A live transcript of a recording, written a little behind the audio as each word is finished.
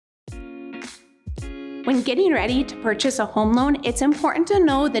When getting ready to purchase a home loan, it's important to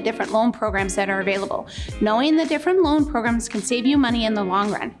know the different loan programs that are available. Knowing the different loan programs can save you money in the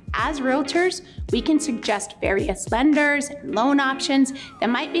long run. As realtors, we can suggest various lenders and loan options that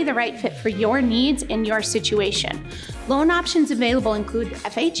might be the right fit for your needs and your situation. Loan options available include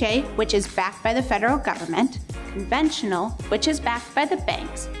FHA, which is backed by the federal government, conventional, which is backed by the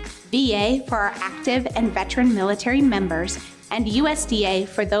banks, VA for our active and veteran military members, and USDA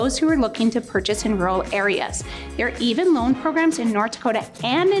for those who are looking to purchase in rural areas. There are even loan programs in North Dakota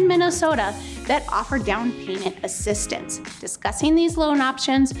and in Minnesota that offer down payment assistance. Discussing these loan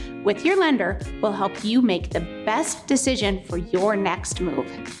options with your lender will help you make the best decision for your next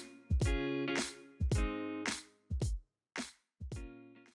move.